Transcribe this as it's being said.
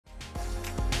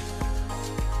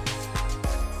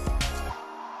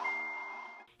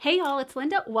Hey y'all, it's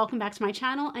Linda. Welcome back to my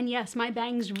channel. And yes, my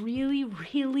bangs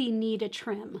really need a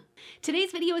trim.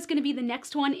 Today's video is going to be the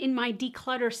next one in my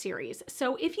declutter series.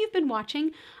 So if you've been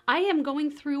watching, I am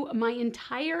going through my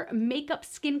entire makeup,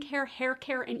 skincare, hair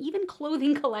care, and even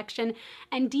clothing collection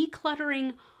and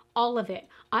decluttering all of it.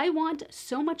 I want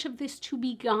so much of this to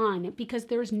be gone because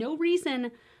there's no reason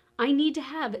I need to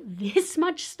have this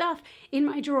much stuff in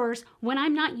my drawers when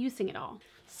I'm not using it all.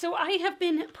 So I have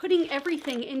been putting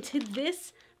everything into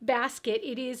this basket.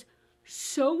 It is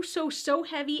so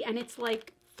heavy, and it's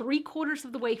like 3/4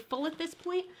 of the way full at this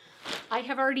point. I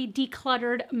have already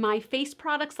decluttered my face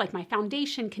products like my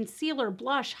foundation, concealer,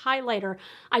 blush, highlighter.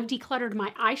 I've decluttered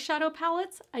my eyeshadow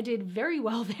palettes. I did very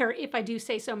well there, if I do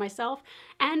say so myself.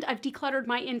 And I've decluttered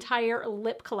my entire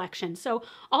lip collection. So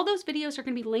all those videos are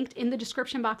going to be linked in the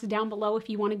description box down below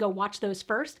if you want to go watch those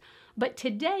first. But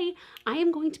today I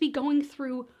am going to be going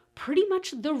through pretty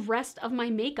much the rest of my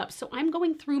makeup. So I'm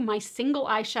going through my single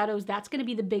eyeshadows. That's going to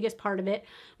be the biggest part of it.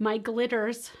 My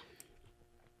glitters.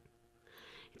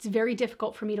 It's very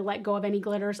difficult for me to let go of any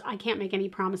glitters. I can't make any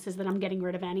promises that I'm getting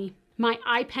rid of any. My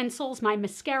eye pencils, my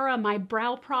mascara, my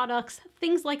brow products,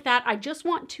 things like that. I just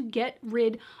want to get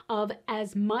rid of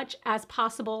as much as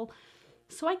possible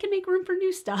so I can make room for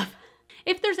new stuff.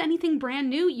 If there's anything brand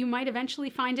new, you might eventually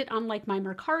find it on like my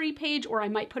MERCARI page, or I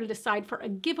might put it aside for a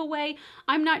giveaway.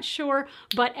 I'm not sure,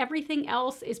 but everything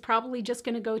else is probably just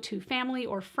going to go to family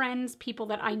or friends, people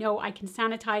that I know I can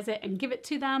sanitize it and give it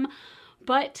to them.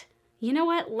 But you know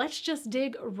what? Let's just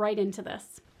dig right into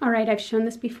this. All right, I've shown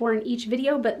this before in each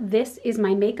video, but this is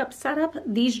my makeup setup.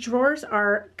 These drawers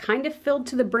are kind of filled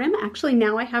to the brim. Actually,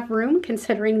 now I have room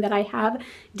considering that I have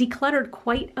decluttered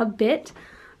quite a bit.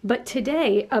 But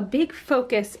today, a big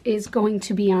focus is going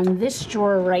to be on this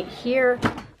drawer right here.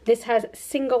 This has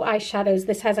single eyeshadows.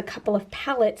 This has a couple of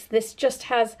palettes. This just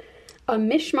has a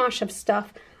mishmash of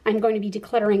stuff. I'm going to be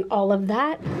decluttering all of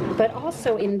that. But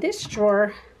also in this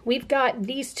drawer, we've got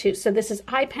these two. So this is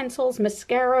eye pencils,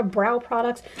 mascara, brow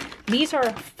products. These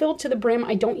are filled to the brim.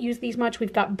 I don't use these much.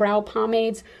 We've got brow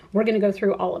pomades. We're going to go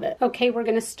through all of it. Okay, we're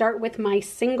going to start with my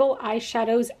single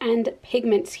eyeshadows and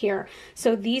pigments here.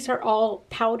 So these are all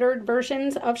powdered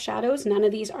versions of shadows. None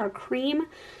of these are cream.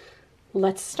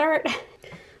 Let's start.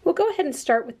 We'll go ahead and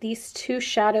start with these two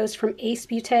shadows from Ace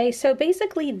Beauté. So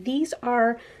basically these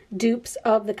are dupes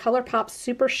of the ColourPop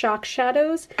Super Shock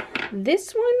shadows.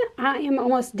 This one I am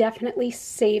almost definitely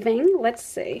saving. Let's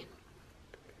see.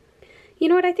 You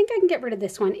know what? I think I can get rid of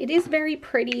this one. It is very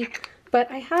pretty,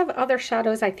 but I have other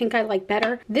shadows I think I like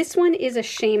better. This one is a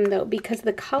shame though, because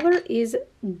the color is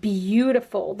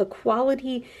beautiful. The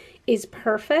quality is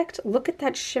perfect. Look at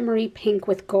that shimmery pink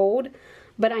with gold,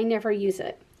 but I never use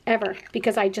it. Ever,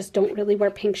 because I just don't really wear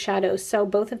pink shadows, so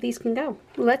both of these can go.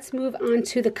 Let's move on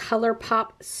to the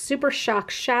ColourPop Super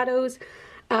Shock shadows.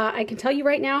 I can tell you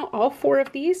right now, all four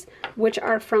of these, which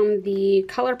are from the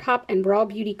ColourPop and Raw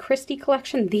Beauty Christie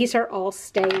collection, these are all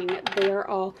staying. They are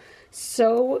all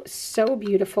so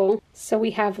beautiful. So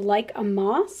we have Like a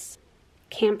Moss,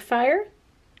 Campfire,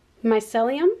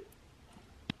 Mycelium,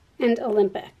 and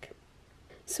Olympic.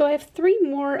 So I have three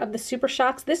more of the Super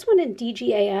Shocks. This one in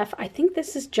DGAF, I think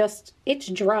this is just, it's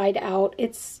dried out.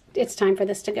 It's time for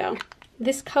this to go.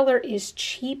 This color is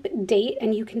Cheap Date,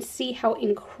 and you can see how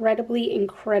incredibly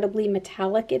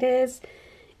metallic it is.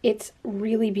 It's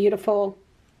really beautiful.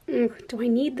 Do I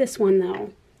need this one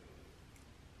though?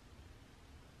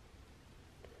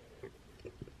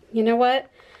 You know what?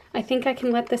 I think I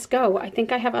can let this go. I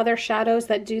think I have other shadows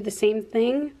that do the same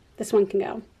thing. This one can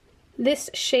go.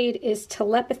 This shade is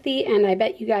Telepathy, and I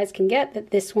bet you guys can get that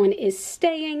this one is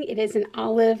staying. It is an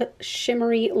olive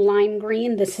shimmery lime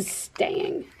green. This is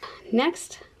staying.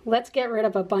 Next, let's get rid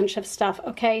of a bunch of stuff.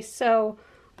 Okay, so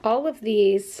all of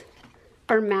these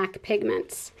are MAC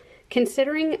pigments.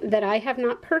 Considering that I have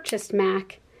not purchased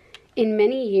MAC in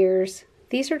many years,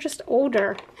 these are just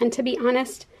older, and to be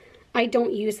honest, I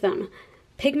don't use them.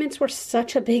 Pigments were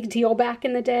such a big deal back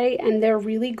in the day, and they're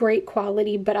really great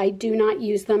quality, but I do not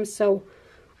use them, so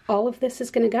all of this is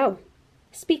going to go.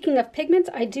 Speaking of pigments,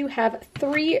 I do have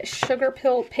 3 Sugar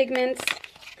Pill pigments,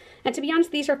 and to be honest,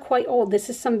 these are quite old.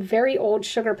 This is some very old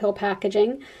Sugar Pill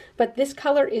packaging, but this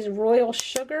color is Royal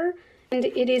Sugar, and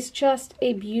it is just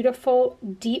a beautiful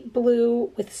deep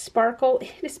blue with sparkle.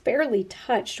 It is barely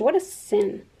touched. What a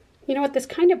sin. You know what, this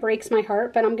kind of breaks my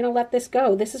heart, but I'm going to let this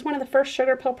go. This is one of the first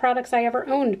Sugar Pill products I ever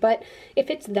owned, but if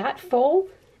it's that full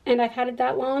and I've had it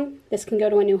that long, this can go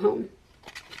to a new home.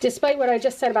 Despite what I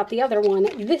just said about the other one,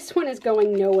 this one is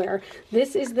going nowhere.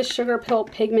 This is the Sugar Pill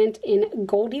pigment in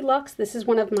Goldilocks. This is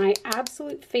one of my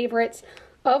absolute favorites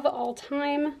of all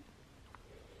time.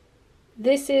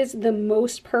 This is the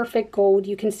most perfect gold.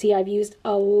 You can see I've used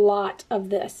a lot of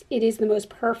this. It is the most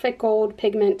perfect gold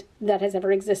pigment that has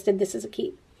ever existed. This is a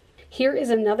keep. Here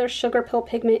is another sugar pill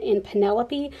pigment in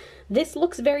Penelope. This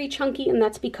looks very chunky, and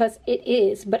that's because it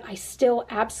is, but I still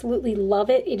absolutely love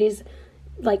it. It is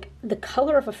like the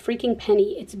color of a freaking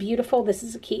penny. It's beautiful. This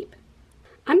is a keep.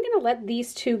 I'm going to let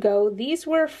these two go. These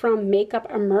were from Makeup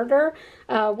a Murder.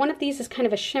 One of these is kind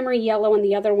of a shimmery yellow, and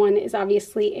the other one is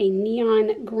obviously a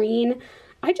neon green.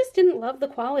 I just didn't love the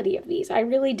quality of these. I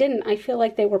really didn't. I feel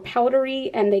like they were powdery,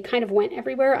 and they kind of went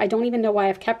everywhere. I don't even know why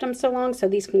I've kept them so long, so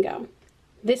these can go.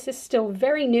 This is still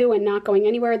very new and not going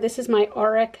anywhere. This is my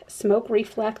Auric Smoke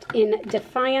Reflect in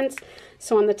Defiance.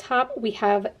 So on the top, we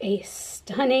have a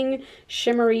stunning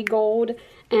shimmery gold,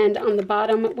 and on the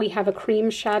bottom, we have a cream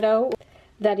shadow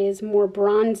that is more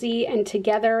bronzy, and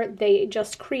together they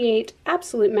just create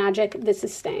absolute magic. This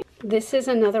is staying. This is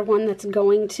another one that's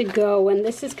going to go, and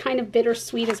this is kind of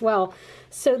bittersweet as well.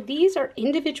 So these are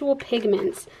individual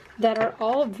pigments that are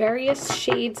all various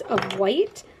shades of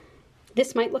white.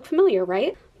 This might look familiar,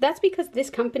 right? That's because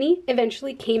this company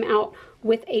eventually came out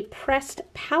with a pressed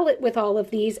palette with all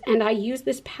of these, and I use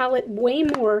this palette way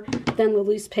more than the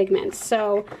loose pigments.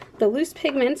 So the loose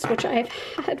pigments, which I've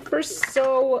had for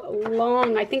so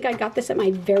long, I think I got this at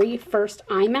my very first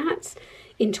eye mats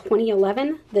in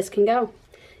 2011. This can go.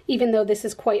 Even though this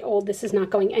is quite old, this is not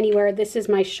going anywhere. This is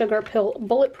my Sugar Pill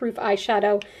Bulletproof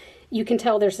eyeshadow. You can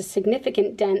tell there's a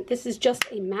significant dent. This is just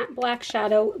a matte black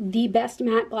shadow, the best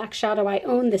matte black shadow I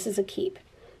own. This is a keep.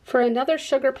 For another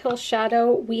Sugar Pill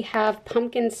shadow, we have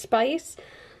Pumpkin Spice.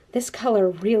 This color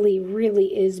really,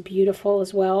 really is beautiful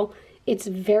as well. It's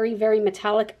very, very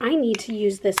metallic. I need to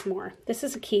use this more. This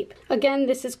is a keep. Again,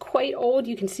 this is quite old.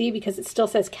 You can see because it still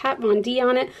says Kat Von D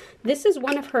on it. This is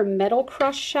one of her Metal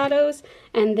Crush shadows,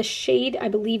 and the shade, I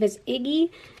believe, is Iggy,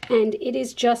 and it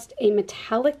is just a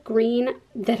metallic green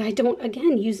that I don't,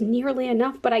 again, use nearly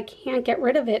enough, but I can't get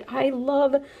rid of it. I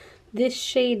love this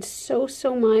shade so,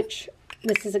 so much.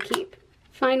 This is a keep.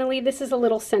 Finally, this is a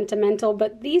little sentimental,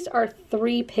 but these are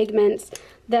 3 pigments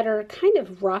that are kind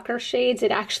of rocker shades.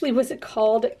 It actually was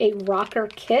called a rocker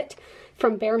kit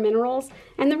from Bare Minerals.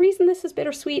 And the reason this is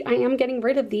bittersweet, I am getting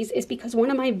rid of these, is because one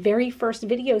of my very first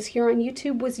videos here on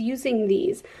YouTube was using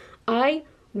these. I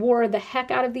wore the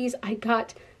heck out of these. I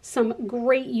got some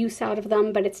great use out of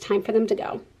them, but it's time for them to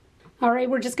go. All right,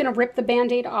 we're just gonna rip the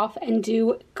Band-Aid off and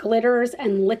do glitters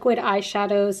and liquid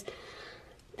eyeshadows.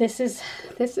 This is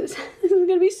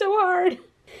gonna be so hard.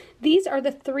 These are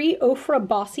the 3 Ofra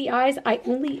Bossy Eyes. I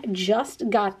only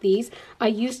just got these. I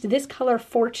used this color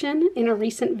Fortune in a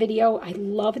recent video. I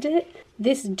loved it.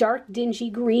 This dark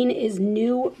dingy green is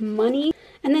New Money.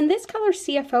 And then this color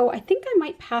CFO, I think I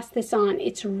might pass this on.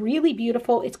 It's really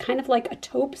beautiful. It's kind of like a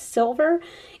taupe silver.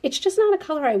 It's just not a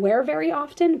color I wear very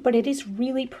often, but it is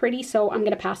really pretty, so I'm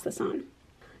gonna pass this on.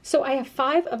 So I have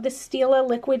 5 of the Stila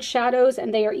liquid shadows,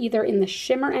 and they are either in the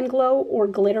Shimmer and Glow or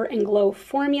Glitter and Glow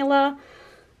formula.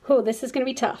 Oh, this is going to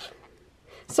be tough.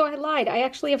 So I lied. I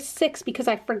actually have 6 because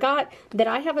I forgot that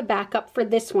I have a backup for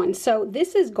this one. So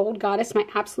this is Gold Goddess, my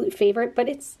absolute favorite, but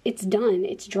it's done.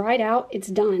 It's dried out. It's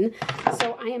done.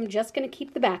 So I am just going to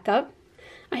keep the backup.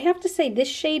 I have to say, this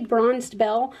shade Bronzed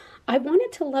Belle, I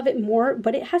wanted to love it more,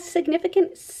 but it has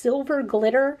significant silver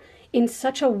glitter in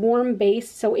such a warm base,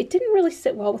 so it didn't really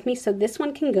sit well with me, so this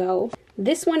one can go.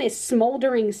 This one is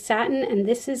Smoldering Satin, and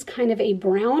this is kind of a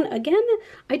brown. Again,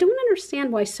 I don't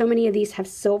understand why so many of these have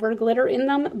silver glitter in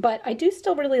them, but I do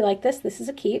still really like this. This is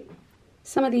a keep.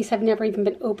 Some of these have never even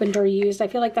been opened or used. I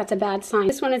feel like that's a bad sign.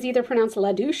 This one is either pronounced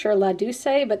La Douce or La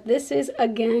Douce, but this is,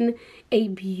 again, a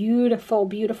beautiful,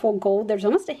 beautiful gold. There's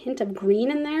almost a hint of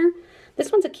green in there.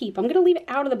 This one's a keep. I'm going to leave it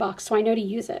out of the box so I know to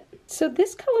use it. So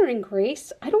this color in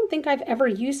Grace, I don't think I've ever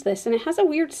used this, and it has a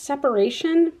weird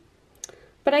separation,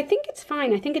 but I think it's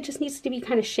fine. I think it just needs to be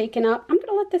kind of shaken up. I'm going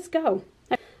to let this go.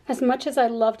 As much as I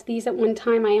loved these at one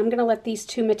time, I am going to let these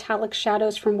 2 metallic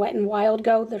shadows from Wet n Wild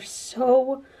go. They're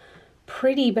so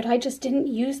pretty, but I just didn't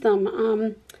use them.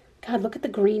 God, look at the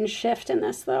green shift in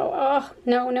this, though. Oh,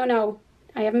 no, no, no.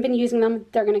 I haven't been using them.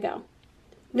 They're going to go.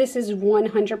 This is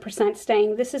 100%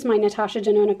 staying. This is my Natasha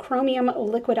Denona Chromium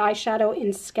Liquid Eyeshadow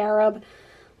in Scarab.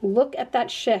 Look at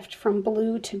that shift from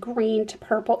blue to green to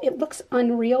purple. It looks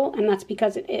unreal, and that's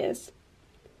because it is.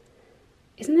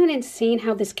 Isn't that insane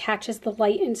how this catches the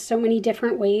light in so many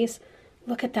different ways?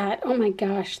 Look at that. Oh my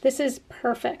gosh, this is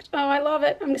perfect. Oh, I love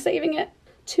it. I'm saving it.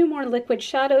 2 more liquid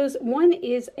shadows. One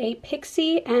is a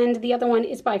Pixie, and the other one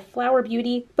is by Flower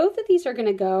Beauty. Both of these are going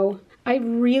to go. I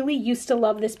really used to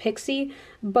love this Pixie,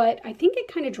 but I think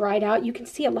it kind of dried out. You can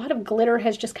see a lot of glitter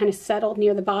has just kind of settled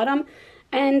near the bottom.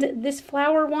 And this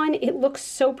flower one, it looks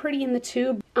so pretty in the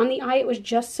tube. On the eye, it was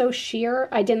just so sheer.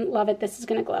 I didn't love it. This is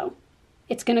gonna glow.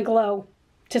 It's gonna glow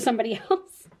to somebody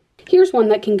else. Here's one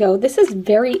that can go. This is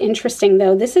very interesting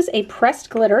though. This is a pressed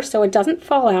glitter, so it doesn't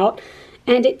fall out,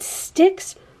 and it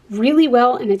sticks really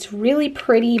well, and it's really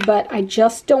pretty, but I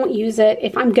just don't use it.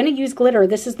 If I'm gonna use glitter,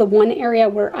 this is the one area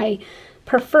where I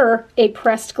prefer a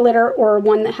pressed glitter or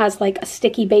one that has like a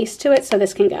sticky base to it, so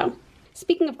this can go.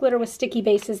 Speaking of glitter with sticky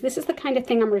bases, this is the kind of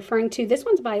thing I'm referring to. This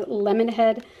one's by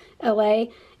Lemonhead LA,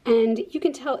 and you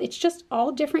can tell it's just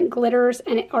all different glitters,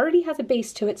 and it already has a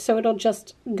base to it, so it'll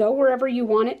just go wherever you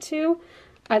want it to.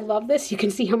 I love this. You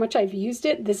can see how much I've used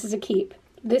it. This is a keep.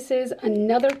 This is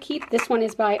another keep. This one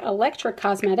is by Electric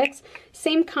Cosmetics.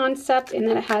 Same concept in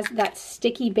that it has that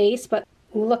sticky base, but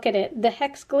look at it. The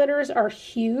hex glitters are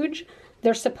huge.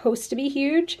 They're supposed to be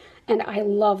huge, and I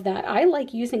love that. I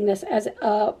like using this as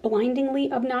a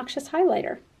blindingly obnoxious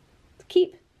highlighter.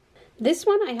 Keep. This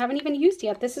one I haven't even used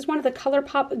yet. This is one of the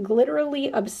ColourPop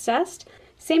Glitterily Obsessed.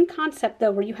 Same concept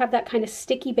though, where you have that kind of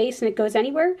sticky base and it goes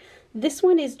anywhere. This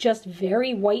one is just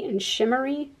very white and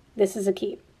shimmery. This is a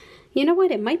keep. You know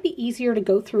what? It might be easier to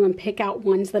go through and pick out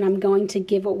ones that I'm going to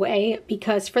give away,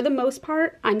 because for the most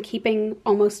part, I'm keeping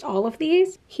almost all of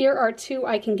these. Here are two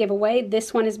I can give away.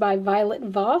 This one is by Violet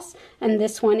Voss, and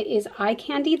this one is Eye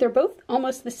Candy. They're both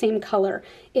almost the same color.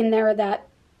 In there, that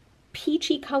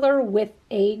peachy color with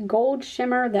a gold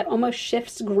shimmer that almost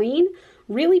shifts green.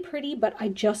 Really pretty, but I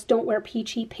just don't wear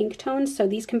peachy pink tones, so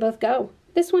these can both go.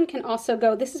 This one can also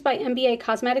go. This is by MBA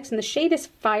Cosmetics, and the shade is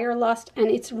Fire Lust, and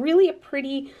it's really a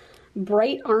pretty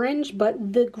bright orange,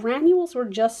 but the granules were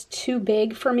just too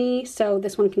big for me, so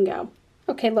this one can go.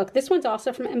 Okay, look, this one's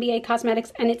also from MBA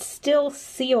Cosmetics, and it's still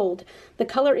sealed. The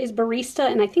color is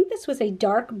Barista, and I think this was a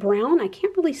dark brown. I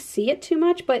can't really see it too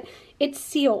much, but it's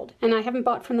sealed, and I haven't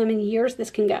bought from them in years.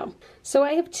 This can go. So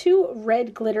I have two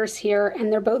red glitters here, and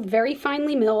they're both very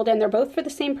finely milled, and they're both for the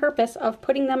same purpose of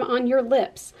putting them on your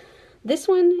lips. This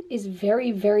one is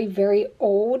very, very, very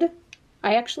old.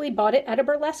 I actually bought it at a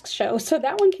burlesque show, so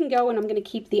that one can go, and I'm going to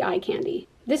keep the Eye Candy.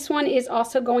 This one is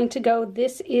also going to go.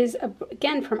 This is,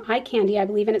 again, from Eye Candy, I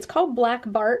believe, and it's called Black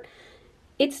Bart.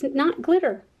 It's not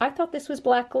glitter. I thought this was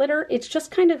black glitter. It's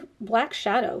just kind of black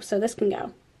shadow, so this can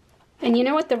go. And you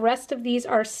know what? The rest of these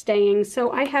are staying.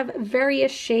 So I have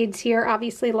various shades here.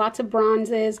 Obviously, lots of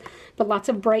bronzes, but lots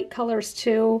of bright colors,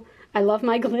 too. I love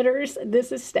my glitters.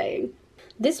 This is staying.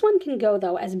 This one can go,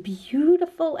 though, as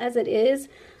beautiful as it is.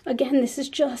 Again, this is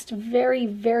just very,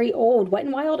 very old. Wet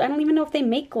n Wild, I don't even know if they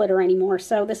make glitter anymore,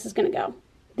 so this is going to go.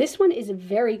 This one is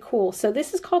very cool. So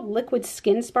this is called Liquid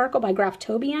Skin Sparkle by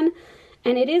Graftobian,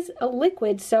 and it is a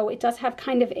liquid, so it does have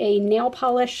kind of a nail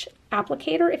polish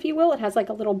applicator, if you will. It has like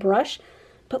a little brush,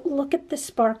 but look at the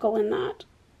sparkle in that.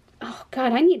 Oh,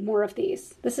 God, I need more of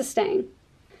these. This is staying.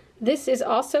 This is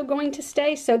also going to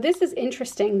stay. So this is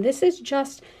interesting. This is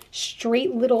just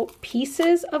straight little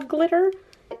pieces of glitter.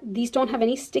 These don't have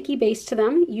any sticky base to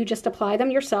them. You just apply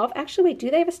them yourself. Actually, wait, do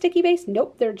they have a sticky base?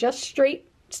 Nope, they're just straight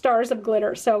stars of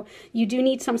glitter. So you do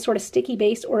need some sort of sticky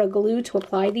base or a glue to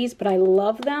apply these, but I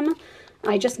love them.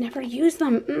 I just never use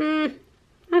them.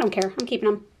 I don't care. I'm keeping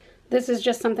them. This is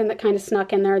just something that kind of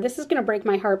snuck in there. This is going to break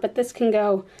my heart, but this can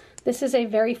go. This is a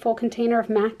very full container of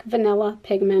MAC Vanilla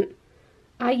pigment.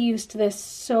 I used this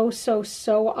so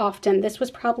often. This was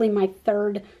probably my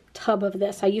third tub of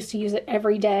this. I used to use it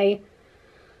every day.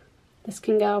 This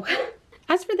can go.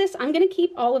 As for this, I'm going to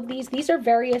keep all of these. These are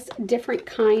various different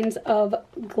kinds of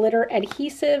glitter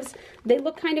adhesives. They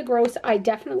look kind of gross. I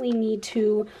definitely need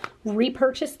to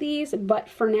repurchase these, but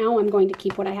for now, I'm going to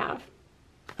keep what I have.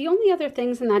 The only other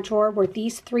things in that drawer were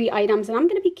these three items, and I'm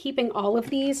going to be keeping all of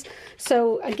these.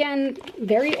 So again,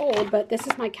 very old, but this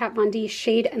is my Kat Von D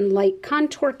Shade and Light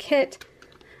Contour Kit.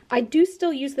 I do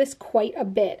still use this quite a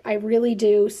bit. I really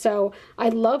do. So I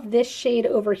love this shade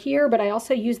over here, but I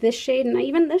also use this shade and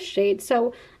even this shade.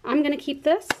 So I'm going to keep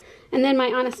this. And then my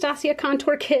Anastasia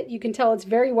Contour Kit, you can tell it's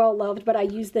very well loved, but I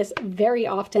use this very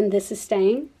often. This is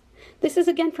staying. This is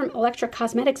again from Electric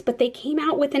Cosmetics, but they came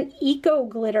out with an eco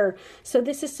glitter. So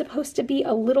this is supposed to be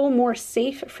a little more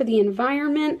safe for the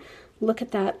environment. Look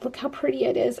at that. Look how pretty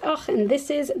it is. Oh, and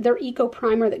this is their eco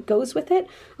primer that goes with it.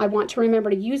 I want to remember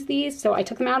to use these, so I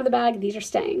took them out of the bag. These are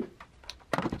staying.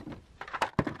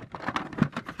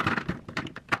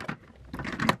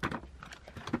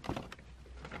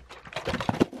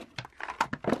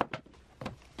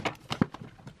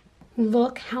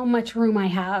 Look how much room I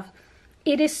have.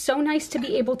 It is so nice to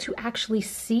be able to actually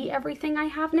see everything I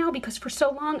have now, because for so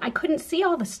long I couldn't see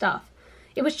all the stuff.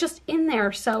 It was just in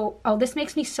there. So, oh, this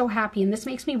makes me so happy. And this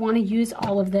makes me want to use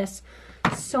all of this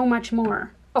so much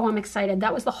more. Oh, I'm excited.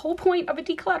 That was the whole point of a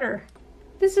declutter.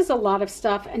 This is a lot of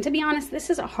stuff. And to be honest, this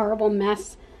is a horrible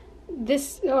mess.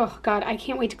 This, oh God, I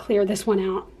can't wait to clear this one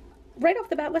out. Right off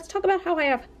the bat, let's talk about how I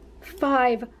have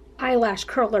 5 eyelash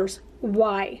curlers.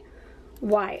 Why?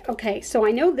 Why? Okay, so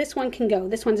I know this one can go.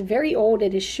 This one's very old.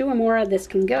 It is Shuamura. This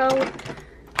can go.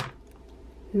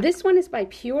 This one is by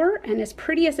Pure, and as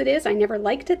pretty as it is, I never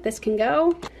liked it. This can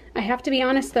go. I have to be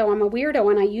honest though, I'm a weirdo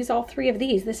and I use all 3 of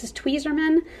these. This is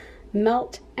Tweezerman,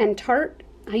 Melt, and Tarte.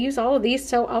 I use all of these,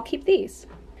 so I'll keep these.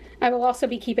 I will also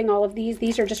be keeping all of these.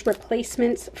 These are just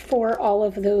replacements for all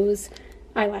of those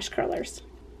eyelash curlers.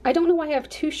 I don't know why I have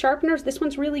 2 sharpeners. This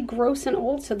one's really gross and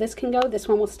old, so this can go. This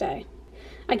one will stay.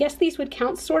 I guess these would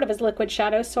count sort of as liquid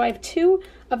shadows. So I have 2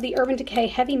 of the Urban Decay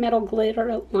Heavy Metal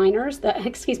Glitter Liners,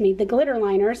 the glitter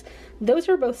liners. Those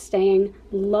are both staying.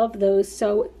 Love those.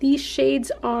 So these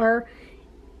shades are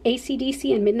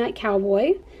AC/DC and Midnight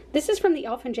Cowboy. This is from the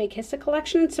Elf and J. Kissa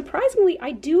collection. Surprisingly,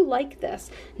 I do like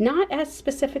this. Not as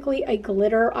specifically a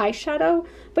glitter eyeshadow,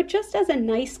 but just as a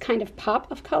nice kind of pop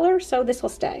of color, so this will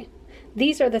stay.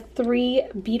 These are the 3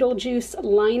 Beetlejuice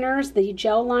liners, the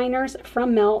gel liners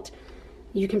from Melt.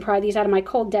 You can pry these out of my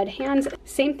cold dead hands.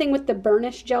 Same thing with the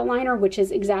Burnish gel liner, which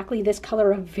is exactly this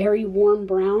color of very warm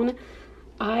brown.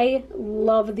 I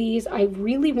love these. I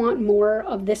really want more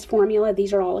of this formula.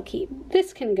 These are all a keep.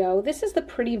 This can go. This is the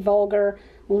Pretty Vulgar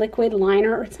liquid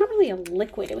liner. It's not really a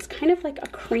liquid. It was kind of like a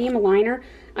cream liner.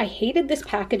 I hated this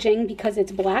packaging because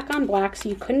it's black on black, so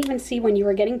you couldn't even see when you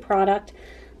were getting product.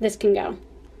 This can go.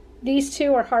 These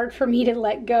 2 are hard for me to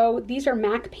let go. These are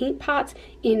MAC paint pots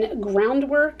in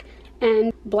Groundwork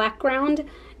and Black Ground.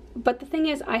 But the thing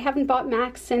is, I haven't bought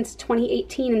MAC since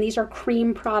 2018, and these are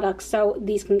cream products, so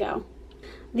these can go.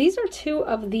 These are 2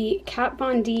 of the Kat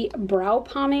Von D brow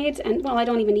pomades, and well, I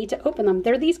don't even need to open them.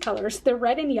 They're these colors. They're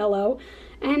red and yellow,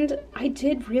 and I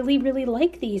did really, really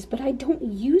like these, but I don't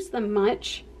use them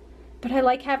much. But I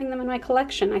like having them in my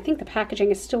collection. I think the packaging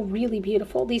is still really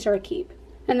beautiful. These are a keep.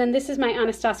 And then this is my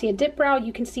Anastasia Dip Brow.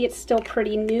 You can see it's still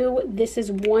pretty new. This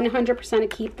is 100% a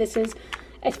keep. This is,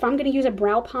 if I'm going to use a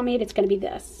brow pomade, it's going to be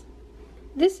this.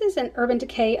 This is an Urban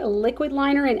Decay liquid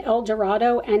liner in El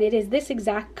Dorado, and it is this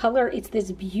exact color. It's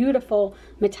this beautiful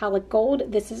metallic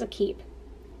gold. This is a keep.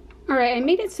 All right, I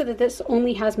made it so that this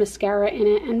only has mascara in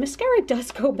it, and mascara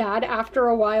does go bad after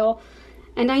a while.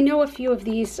 And I know a few of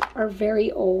these are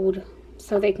very old,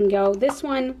 so they can go. This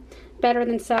one, Better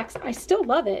Than Sex, I still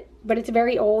love it, but it's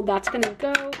very old. That's gonna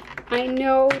go. I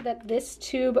know that this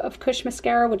tube of Kush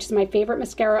mascara, which is my favorite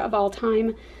mascara of all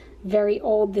time, very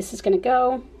old. This is gonna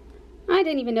go. I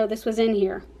didn't even know this was in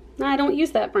here. I don't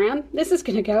use that brand. This is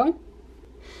gonna go.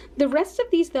 The rest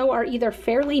of these though are either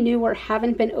fairly new or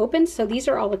haven't been opened, so these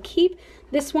are all a keep.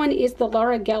 This one is the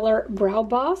Laura Geller Brow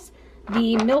Boss,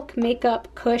 the Milk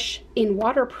Makeup Kush in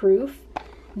Waterproof,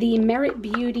 the Merit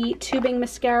Beauty Tubing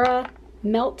Mascara,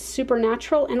 Melt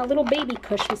Supernatural, and a little baby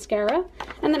Kush mascara.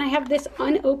 And then I have this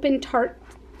unopened Tarte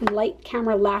Light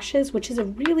Camera Lashes, which is a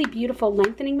really beautiful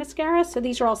lengthening mascara, so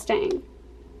these are all staying.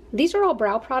 These are all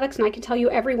brow products, and I can tell you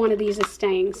every one of these is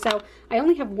staying. So I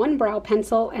only have 1 brow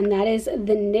pencil, and that is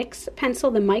the NYX pencil,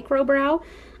 the Micro Brow.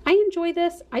 I enjoy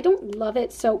this. I don't love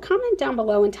it, so comment down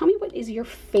below and tell me what is your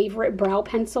favorite brow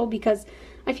pencil, because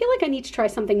I feel like I need to try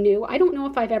something new. I don't know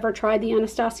if I've ever tried the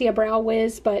Anastasia Brow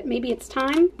Wiz, but maybe it's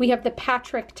time. We have the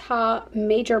Patrick Ta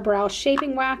Major Brow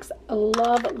Shaping Wax.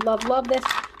 Love, love, love this.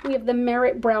 We have the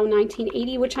Merit Brow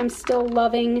 1980, which I'm still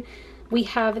loving. We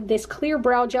have this clear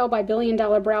brow gel by Billion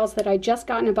Dollar Brows that I just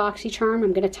got in a BoxyCharm.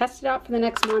 I'm going to test it out for the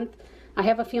next month. I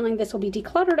have a feeling this will be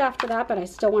decluttered after that, but I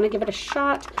still want to give it a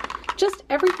shot. Just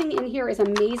everything in here is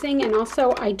amazing, and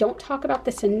also I don't talk about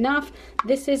this enough.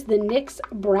 This is the NYX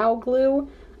Brow Glue.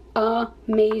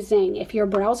 Amazing. If your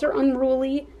brows are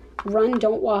unruly, run,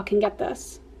 don't walk, and get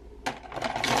this.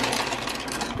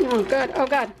 Oh god, oh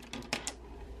god.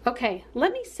 Okay,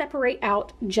 let me separate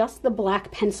out just the black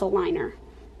pencil liner.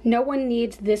 No one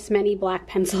needs this many black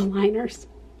pencil liners.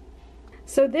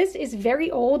 So this is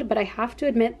very old, but I have to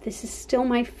admit this is still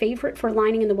my favorite for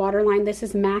lining in the waterline. This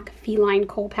is MAC Feline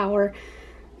Kohl Power.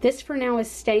 This for now is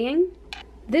staying.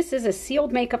 This is a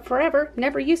Sealed Makeup Forever.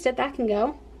 Never used it. That can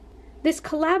go. This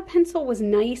collab pencil was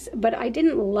nice, but I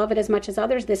didn't love it as much as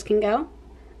others. This can go.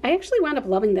 I actually wound up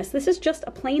loving this. This is just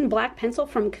a plain black pencil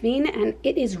from Kveen, and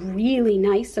it is really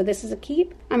nice, so this is a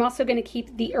keep. I'm also going to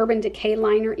keep the Urban Decay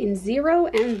liner in 0,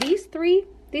 and these 3,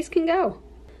 these can go.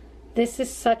 This is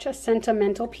such a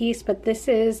sentimental piece, but this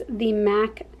is the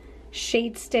MAC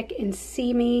Shade Stick in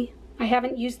See Me. I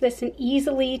haven't used this in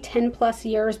easily 10 plus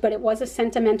years, but it was a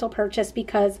sentimental purchase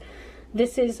because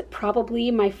this is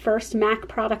probably my first MAC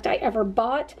product I ever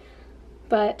bought.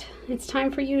 But it's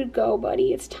time for you to go,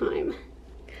 buddy. It's time.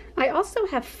 I also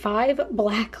have 5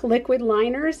 black liquid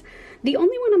liners. The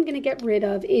only one I'm going to get rid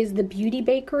of is the Beauty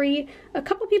Bakery. A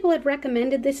couple people had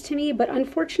recommended this to me, but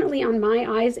unfortunately on my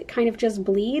eyes it kind of just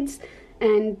bleeds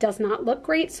and does not look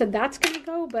great, so that's going to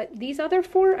go. But these other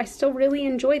 4, I still really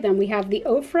enjoy them. We have the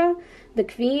Ofra, the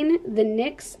Queen, the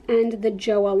NYX, and the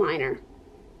Joa liner.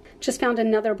 Just found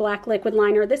another black liquid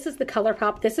liner. This is the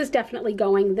ColourPop. This is definitely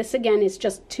going. This again is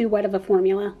just too wet of a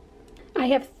formula. I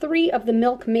have 3 of the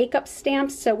Milk makeup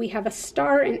stamps, so we have a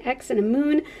star, an X, and a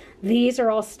moon. These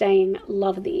are all staying.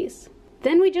 Love these.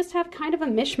 Then we just have kind of a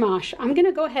mishmash. I'm going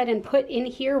to go ahead and put in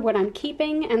here what I'm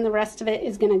keeping, and the rest of it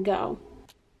is going to go.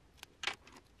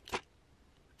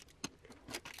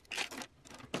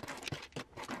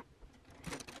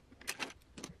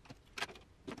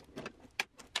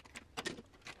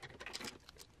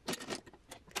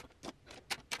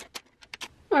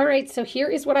 Alright, so here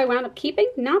is what I wound up keeping.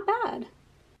 Not bad.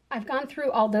 I've gone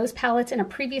through all those palettes in a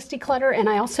previous declutter, and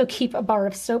I also keep a bar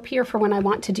of soap here for when I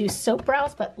want to do soap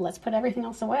brows, but let's put everything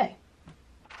else away.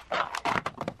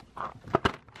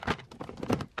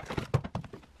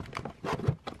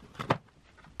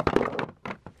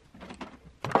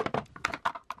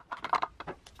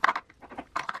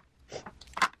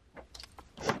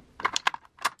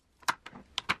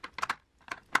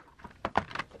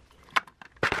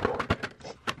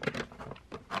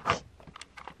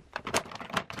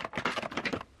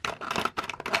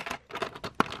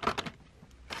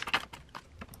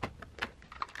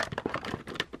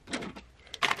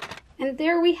 And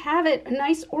there we have it, a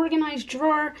nice organized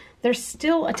drawer. There's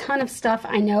still a ton of stuff,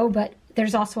 I know, but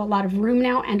there's also a lot of room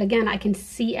now. And again, I can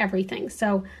see everything,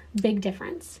 so big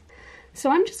difference.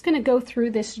 So I'm just gonna go through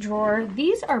this drawer.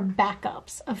 These are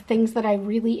backups of things that I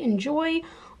really enjoy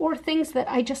or things that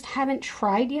I just haven't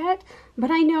tried yet,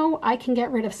 but I know I can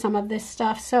get rid of some of this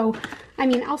stuff. So, I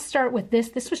mean, I'll start with this.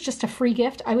 This was just a free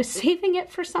gift. I was saving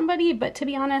it for somebody, but to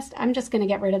be honest, I'm just gonna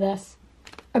get rid of this.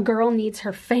 A girl needs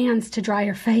her fans to dry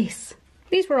her face.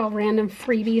 These were all random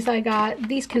freebies I got.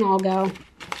 These can all go.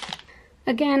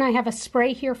 Again, I have a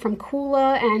spray here from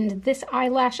Kula and this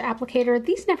eyelash applicator.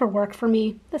 These never work for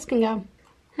me. This can go.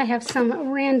 I have some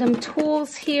random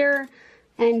tools here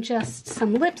and just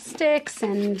some lipsticks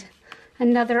and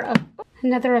another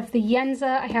of the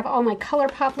Yenza. I have all my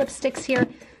ColourPop lipsticks here.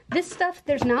 This stuff,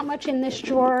 there's not much in this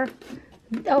drawer.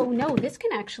 Oh no, this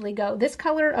can actually go. This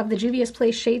color of the Juvia's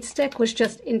Place Shade Stick was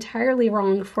just entirely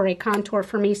wrong for a contour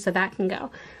for me, so that can go.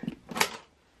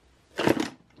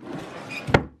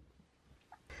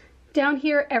 Down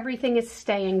here, everything is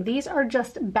staying. These are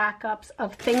just backups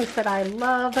of things that I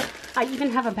love. I even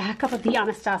have a backup of the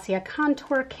Anastasia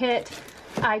contour kit.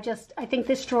 I think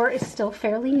this drawer is still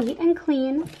fairly neat and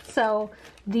clean, so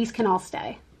these can all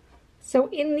stay. So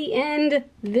in the end,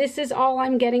 this is all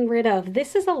I'm getting rid of.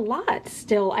 This is a lot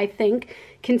still, I think,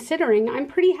 considering I'm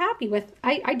pretty happy with,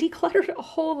 I decluttered a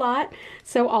whole lot,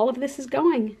 so all of this is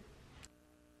going.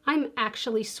 I'm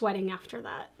actually sweating after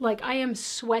that. Like, I am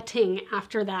sweating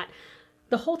after that.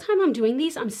 The whole time I'm doing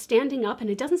these, I'm standing up, and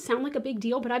it doesn't sound like a big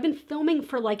deal, but I've been filming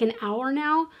for like an hour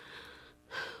now.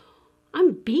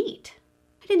 I'm beat.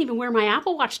 I didn't even wear my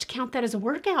Apple Watch to count that as a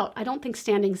workout. I don't think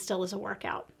standing still is a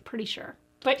workout, pretty sure.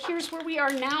 But here's where we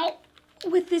are now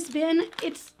with this bin.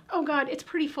 It's, oh God, it's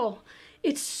pretty full.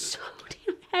 It's so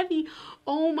damn heavy.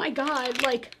 Oh my God,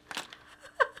 like,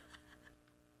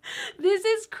 this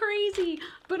is crazy,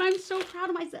 but I'm so proud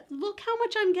of myself. Look how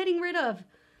much I'm getting rid of.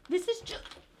 This is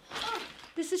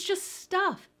just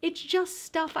stuff. It's just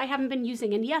stuff I haven't been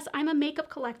using. And yes, I'm a makeup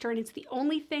collector and it's the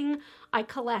only thing I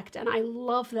collect and I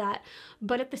love that.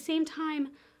 But at the same time,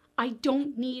 I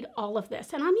don't need all of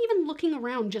this. And I'm even looking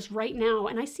around just right now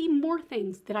and I see more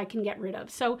things that I can get rid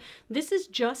of. So this is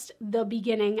just the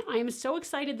beginning. I am so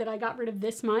excited that I got rid of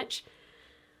this much.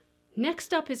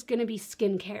 Next up is going to be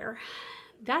skincare.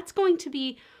 That's going to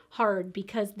be hard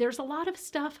because there's a lot of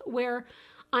stuff where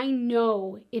I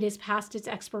know it is past its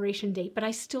expiration date, but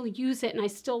I still use it and I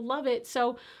still love it.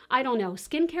 So I don't know.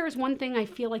 Skincare is one thing I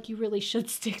feel like you really should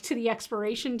stick to the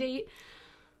expiration date.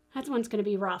 That's one's going to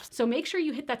be rough. So make sure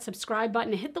you hit that subscribe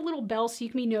button and hit the little bell so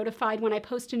you can be notified when I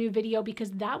post a new video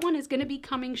because that one is going to be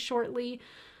coming shortly.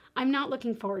 I'm not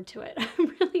looking forward to it.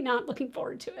 I'm really not looking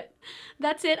forward to it.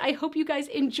 That's it. I hope you guys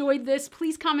enjoyed this.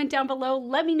 Please comment down below.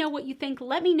 Let me know what you think.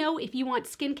 Let me know if you want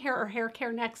skincare or hair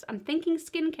care next. I'm thinking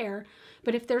skincare,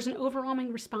 but if there's an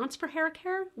overwhelming response for hair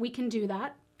care, we can do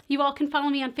that. You all can follow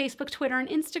me on Facebook, Twitter, and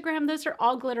Instagram. Those are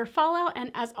all Glitter Fallout.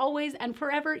 And as always and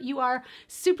forever, you are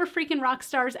super freaking rock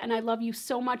stars, and I love you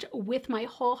so much with my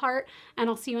whole heart. And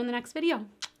I'll see you in the next video.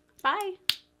 Bye.